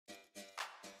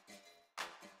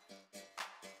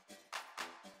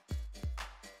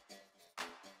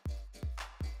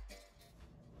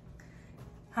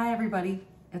Hi everybody,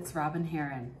 it's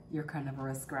Erin, your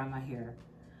carnivorous grandma here.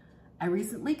 I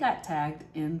recently got tagged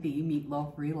in the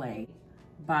Meatloaf Relay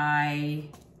by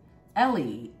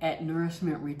Ellie at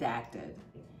Nourishment Redacted.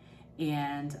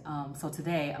 And so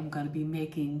today I'm going to be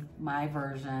making my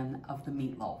version of the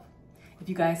meatloaf. If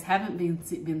you guys haven't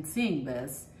been seeing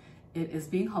this, it is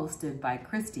being hosted by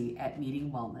Cristie at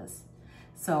Meeting Wellness.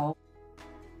 So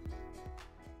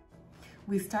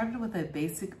we started with a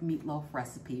basic meatloaf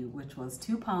recipe, which was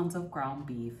 2 pounds of ground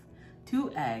beef,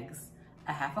 2 eggs,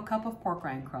 a half a cup of pork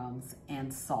rind crumbs,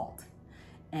 and salt.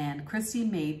 And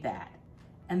Cristie made that.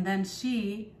 And then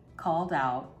she called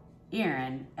out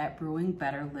Erin at Brewing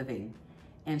Better Living,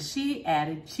 and she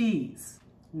added cheese.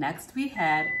 Next we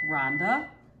had Rhonda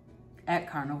at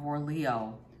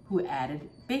CarnivorousGrama, who added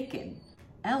bacon.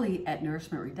 Ellie at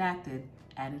Nourishment Redacted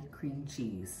added cream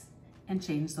cheese and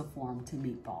changed the form to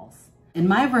meatballs. In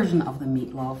my version of the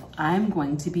meatloaf, I'm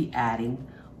going to be adding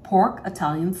pork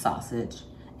Italian sausage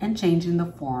and changing the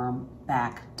form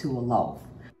back to a loaf.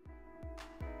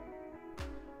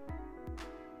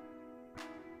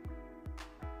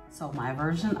 So my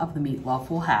version of the meatloaf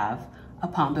will have a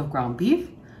pound of ground beef,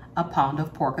 a pound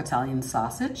of pork Italian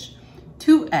sausage,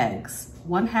 2 eggs,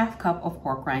 1/2 cup of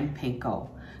pork rind panko,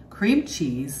 cream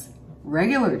cheese,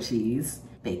 regular cheese,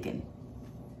 bacon.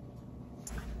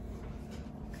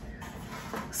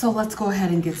 So let's go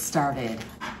ahead and get started.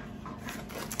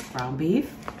 Ground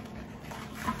beef,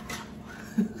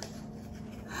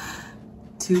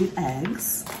 2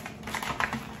 eggs,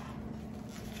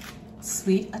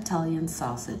 sweet Italian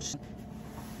sausage,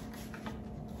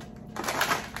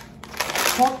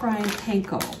 pork rind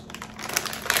panko,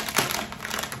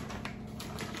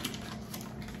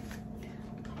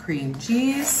 cream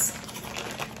cheese,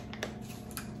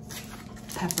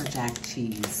 pepper jack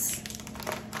cheese,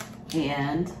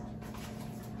 and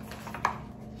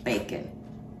bacon.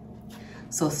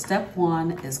 So step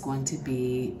 1 is going to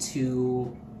be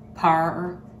to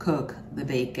par cook the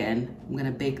bacon. I'm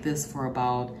gonna bake this for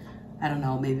about, I don't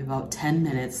know, maybe about 10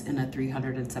 minutes in a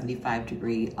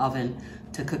 375-degree oven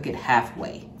to cook it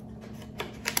halfway.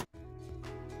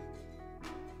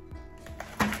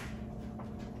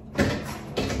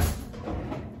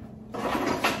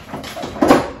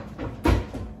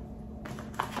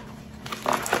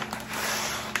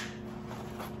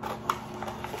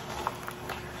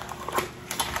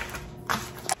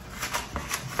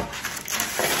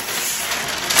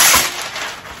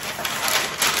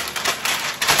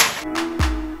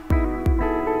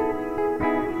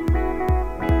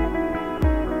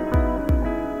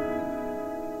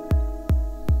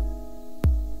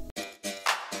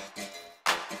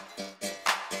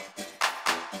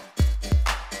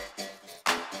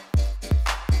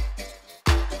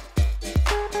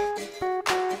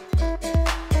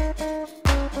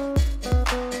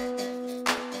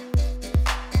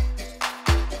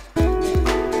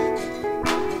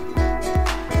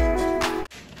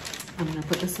 I'm gonna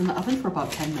put this in the oven for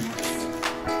about 10 minutes.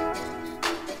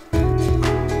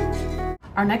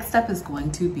 Our next step is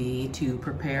going to be to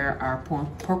prepare our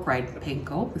pork rind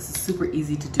panko. This is super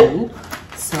easy to do.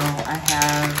 So I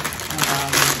have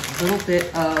a little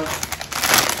bit of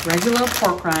regular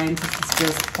pork rinds. This is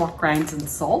just pork rinds and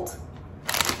salt.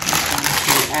 I'm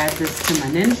going to add this to my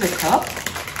Ninja cup.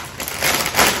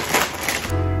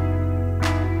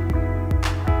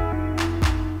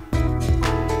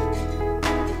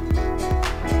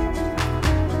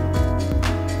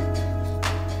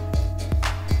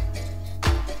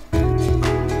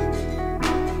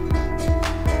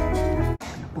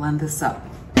 Blend this up.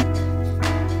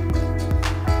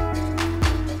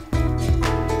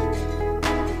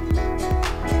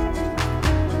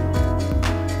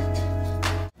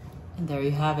 And there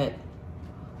you have it,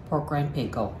 pork rind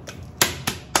panko.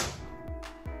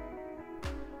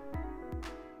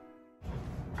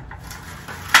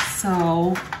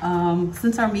 So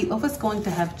since our meatloaf is going to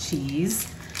have cheese,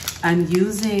 I'm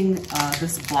using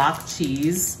this block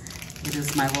cheese. It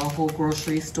is my local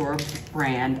grocery store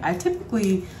brand. I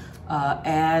typically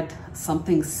add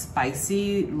something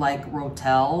spicy like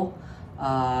Rachael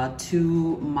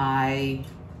to my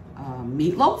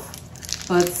meatloaf.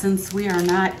 But since we are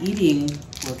not eating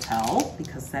Rachael,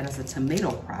 because that is a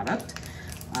tomato product,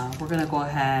 we're gonna go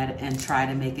ahead and try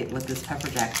to make it with this pepper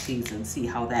jack cheese and see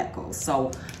how that goes.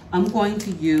 So I'm going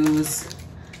to use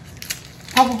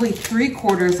probably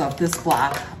 3/4 of this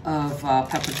block of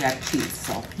pepper jack cheese.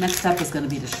 So next step is gonna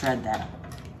be to shred that.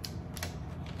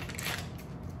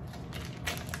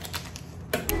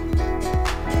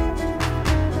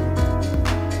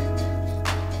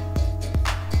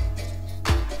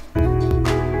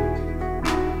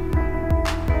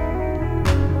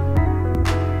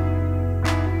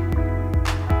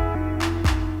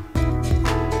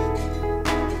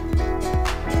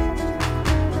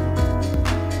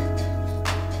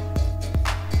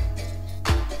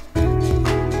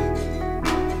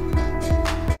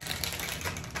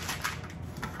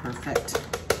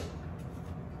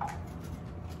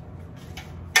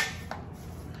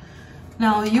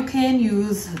 Now you can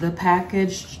use the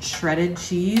packaged shredded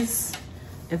cheese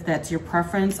if that's your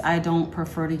preference. I don't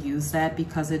prefer to use that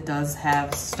because it does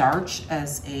have starch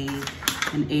as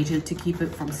an agent to keep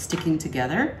it from sticking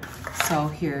together. So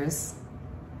here's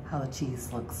how the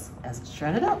cheese looks as it's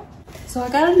shredded up. So I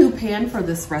got a new pan for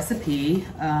this recipe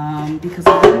because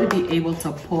I wanted to be able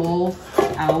to pull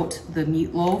out the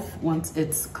meatloaf once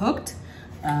it's cooked.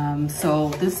 So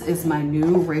this is my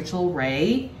new Rachael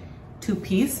Ray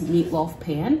 2-piece meatloaf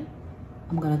pan.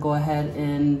 I'm gonna go ahead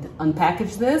and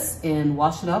unpackage this and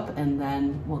wash it up, and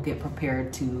then we'll get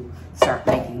prepared to start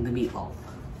making the meatloaf.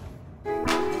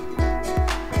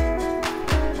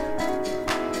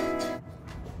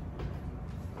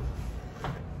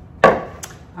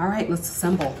 All right, let's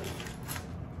assemble.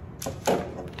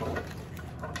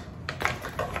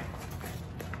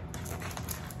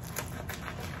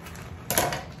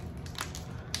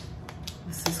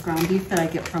 This is ground beef that I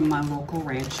get from my local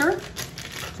rancher.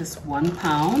 Just 1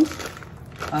 pound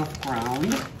of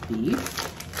ground beef.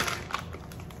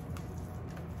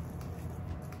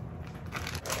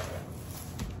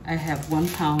 I have 1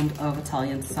 pound of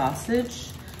Italian sausage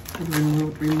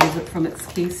and remove it from its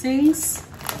casings.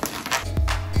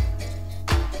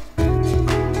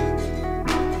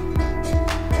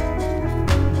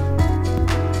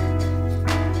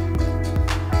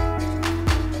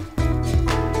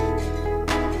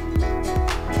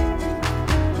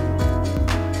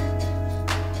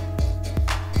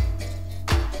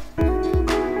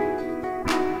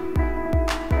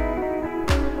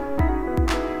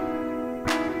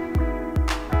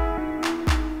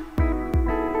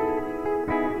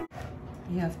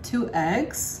 You have 2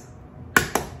 eggs.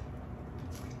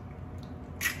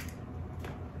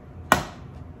 I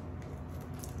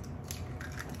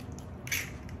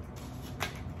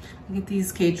get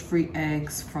these cage-free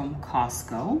eggs from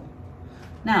Costco.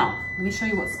 Now, let me show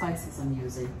you what spices I'm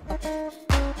using.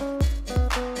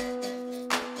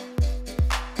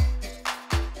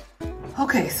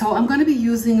 Okay, so I'm gonna be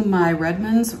using my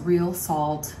Redmonds Real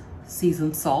Salt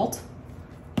seasoned salt.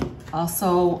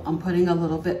 Also, I'm putting a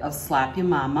little bit of Slap Ya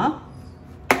Mama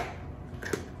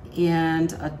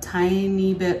and a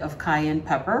tiny bit of cayenne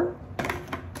pepper,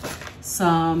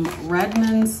 some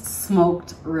Redmonds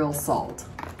smoked real salt.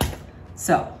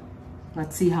 So,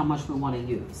 let's see how much we want to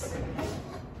use.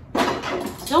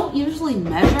 I don't usually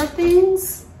measure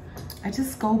things. I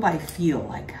just go by feel.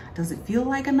 Like, does it feel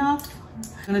like enough?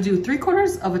 I'm gonna do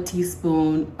 3/4 of a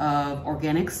teaspoon of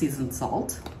organic seasoned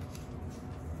salt.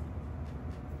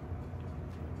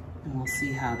 And we'll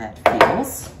see how that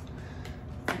feels.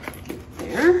 Get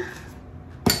there.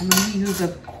 I'm going to use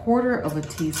 1/4 of a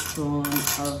teaspoon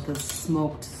of the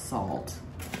smoked salt.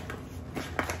 I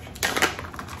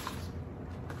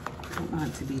don't want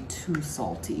it to be too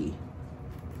salty,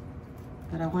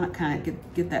 but I want to kind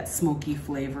of get that smoky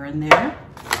flavor in there.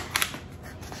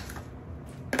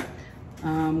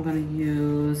 I'm going to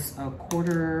use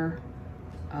 1/4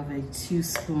 of a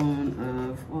teaspoon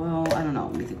of, well, I don't know,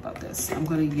 let me think about this. I'm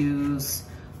gonna use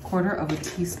 1/4 of a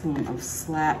teaspoon of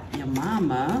Slap Ya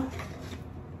Mama.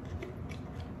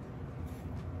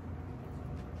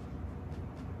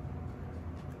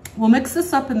 We'll mix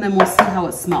this up and then we'll see how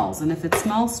it smells. And if it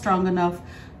smells strong enough,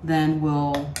 then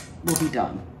we'll be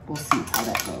done. We'll see how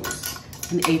that goes.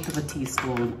 1/8 of a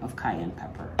teaspoon of cayenne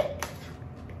pepper.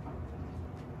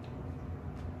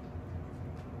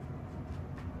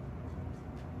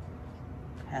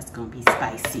 That's gonna be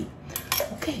spicy.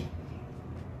 Okay.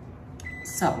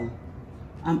 So,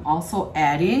 I'm also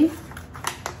adding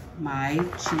my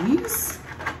cheese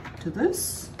to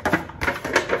this,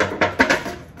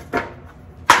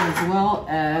 as well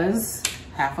as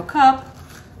 1/2 cup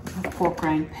of pork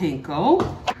rind panko.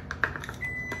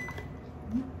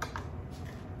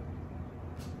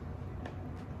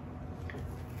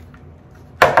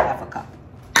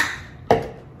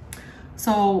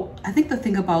 So I think the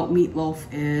thing about meatloaf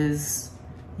is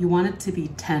you want it to be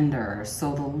tender.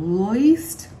 So the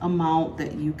least amount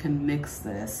that you can mix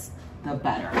this, the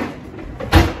better.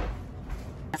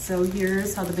 So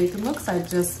here's how the bacon looks. I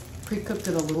just pre-cooked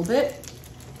it a little bit,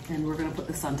 and we're gonna put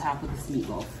this on top of this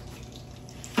meatloaf.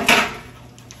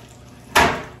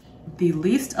 The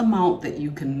least amount that you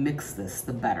can mix this,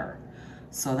 the better.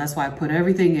 So that's why I put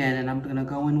everything in, and I'm gonna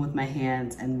go in with my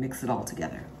hands and mix it all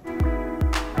together.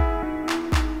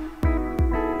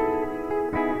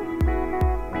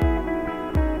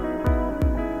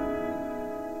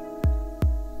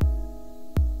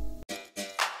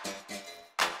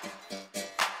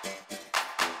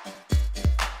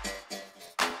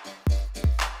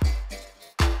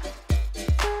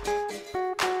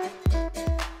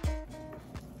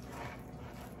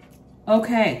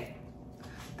 Okay,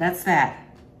 that's that.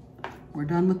 We're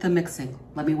done with the mixing.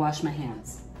 Let me wash my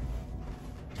hands.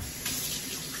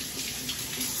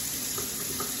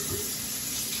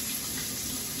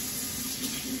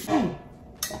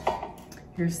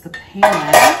 Here's the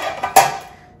pan.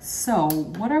 So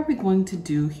what are we going to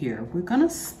do here? We're gonna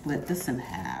split this in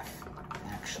half,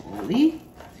 actually.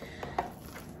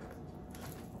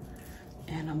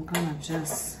 And I'm gonna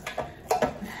just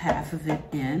put half of it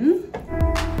in.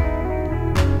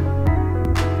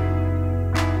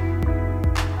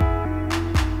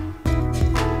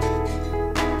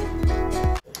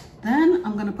 Then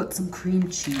I'm gonna put some cream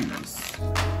cheese.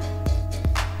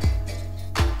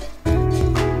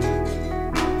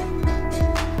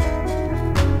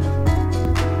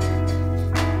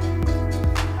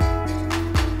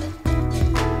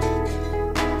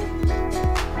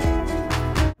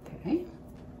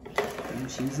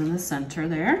 In the center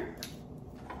there.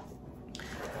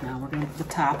 Now we're going to put the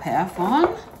top half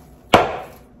on.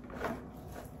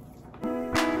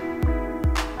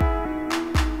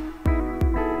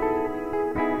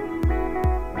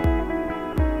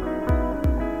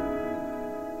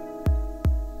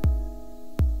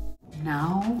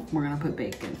 Now we're going to put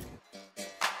bacon.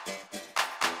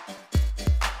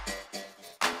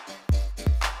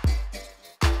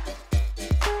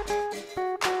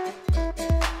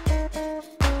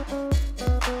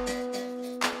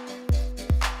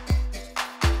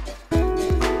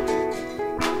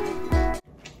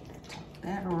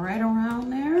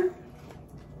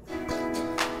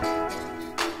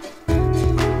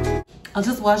 I'll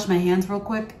just wash my hands real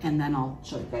quick and then I'll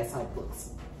show you guys how it looks.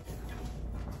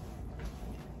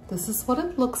 This is what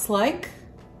it looks like.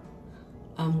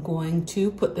 I'm going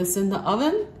to put this in the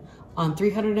oven on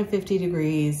 350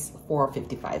 degrees for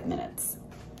 55 minutes.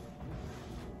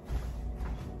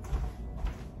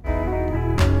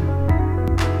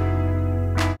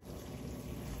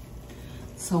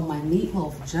 So my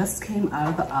meatloaf just came out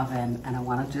of the oven and I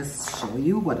want to just show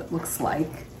you what it looks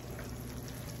like.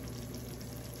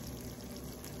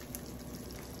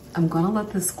 I'm gonna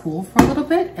let this cool for a little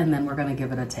bit and then we're gonna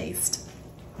give it a taste.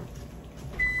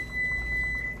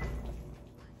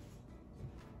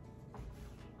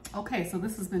 Okay, so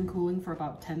this has been cooling for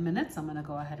about 10 minutes. I'm gonna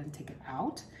go ahead and take it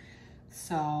out.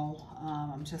 So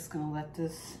I'm just gonna let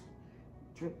this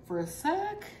drip for a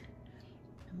sec.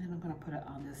 And then I'm gonna put it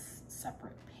on this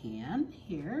separate pan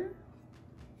here.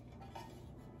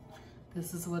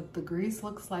 This is what the grease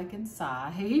looks like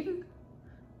inside. You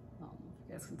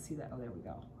guys can see that. Oh, there we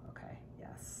go. Okay,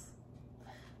 yes.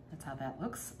 That's how that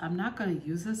looks. I'm not going to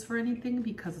use this for anything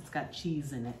because it's got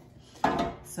cheese in it.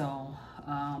 So,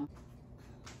 okay.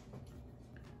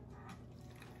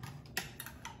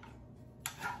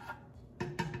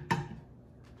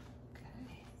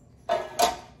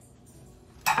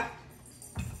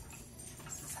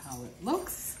 This is how it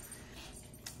looks.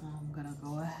 I'm going to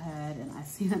go ahead and I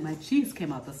see that my cheese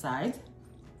came out the side.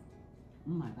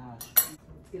 Oh my gosh.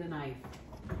 Let's get a knife.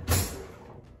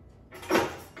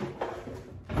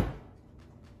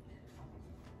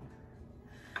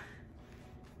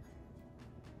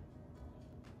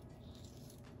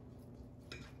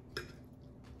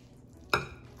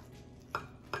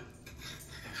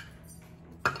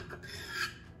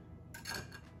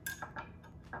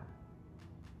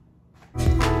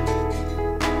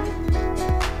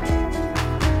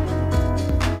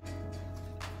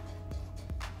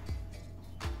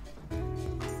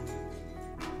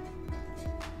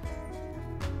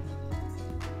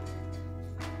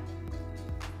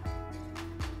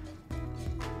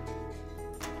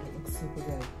 Super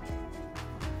good.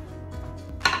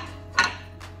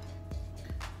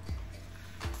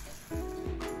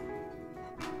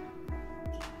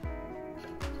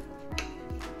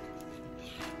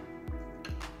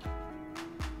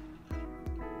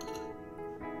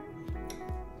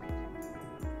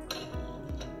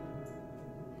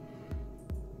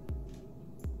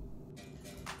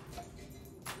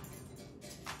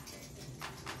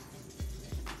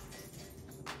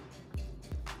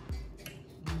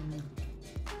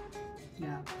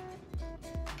 Yeah,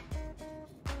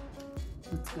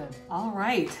 that's good. All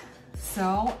right,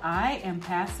 so I am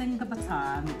passing the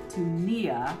baton to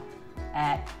Nia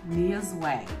at Nia's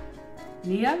Way.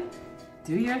 Nia,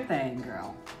 do your thing,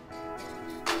 girl.